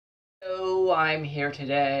So I'm here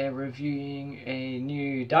today reviewing a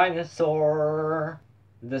new dinosaur,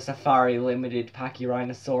 the Safari Limited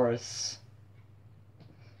pachyrhinosaurus.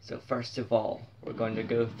 So first of all, we're going to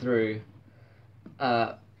go through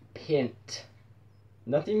paint.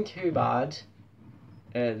 Nothing too bad.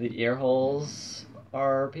 The ear holes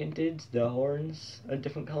are painted, the horns are a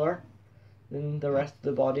different colour than the rest of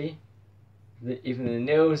the body. Even the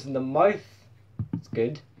nose and the mouth, it's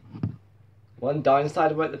good. One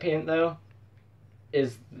downside about the paint, though,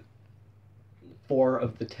 is 4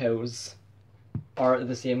 of the toes are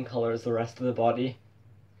the same colour as the rest of the body.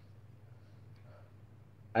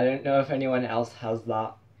 I don't know if anyone else has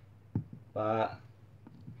that, but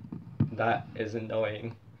that is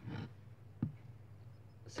annoying.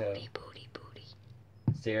 So, Booty.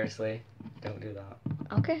 seriously, don't do that.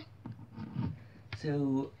 Okay.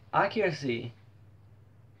 So, accuracy.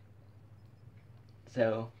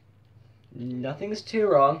 So, nothing's too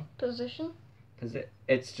wrong. Position? Because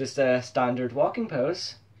it's just a standard walking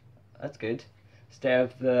pose. That's good. Instead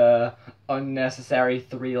of the unnecessary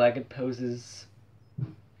 3-legged poses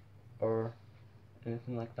or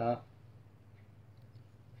anything like that.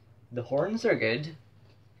 The horns are good.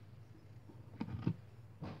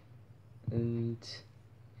 And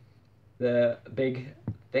the big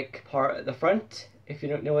thick part at the front, if you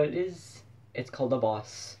don't know what it is, it's called a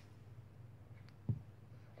boss,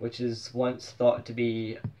 which is once thought to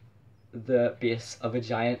be the base of a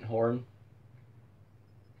giant horn.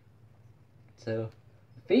 So,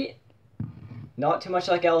 feet, not too much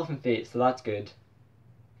like elephant feet, so that's good.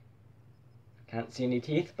 Can't see any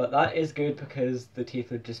teeth, but that is good because the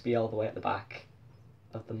teeth would just be all the way at the back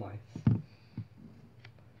of the mouth.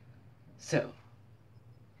 So,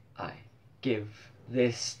 I give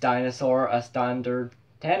this dinosaur a standard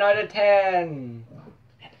 10 out of 10!